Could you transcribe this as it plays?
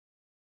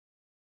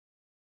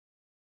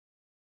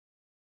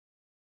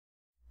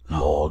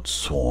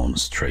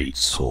LORDSWORN'S straight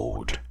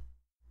sword.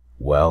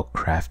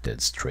 Well-crafted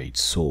straight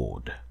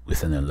sword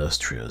with an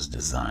illustrious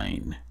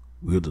design,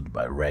 wielded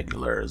by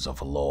regulars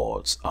of a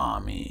lord's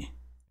army.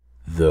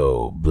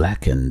 Though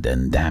blackened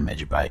and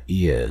damaged by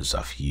years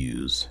of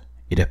use,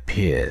 it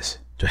appears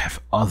to have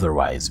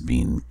otherwise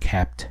been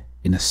kept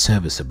in a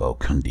serviceable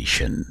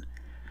condition,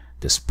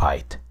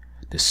 despite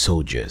the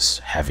soldiers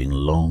having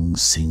long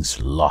since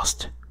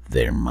lost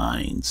their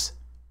minds.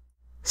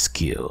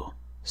 Skill.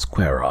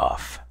 Square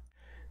off.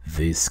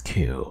 This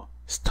skill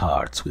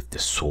starts with the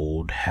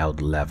sword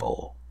held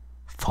level.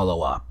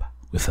 Follow up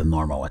with a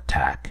normal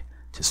attack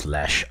to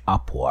slash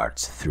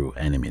upwards through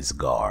enemy's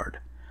guard,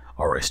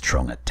 or a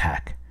strong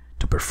attack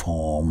to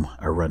perform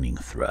a running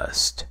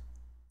thrust.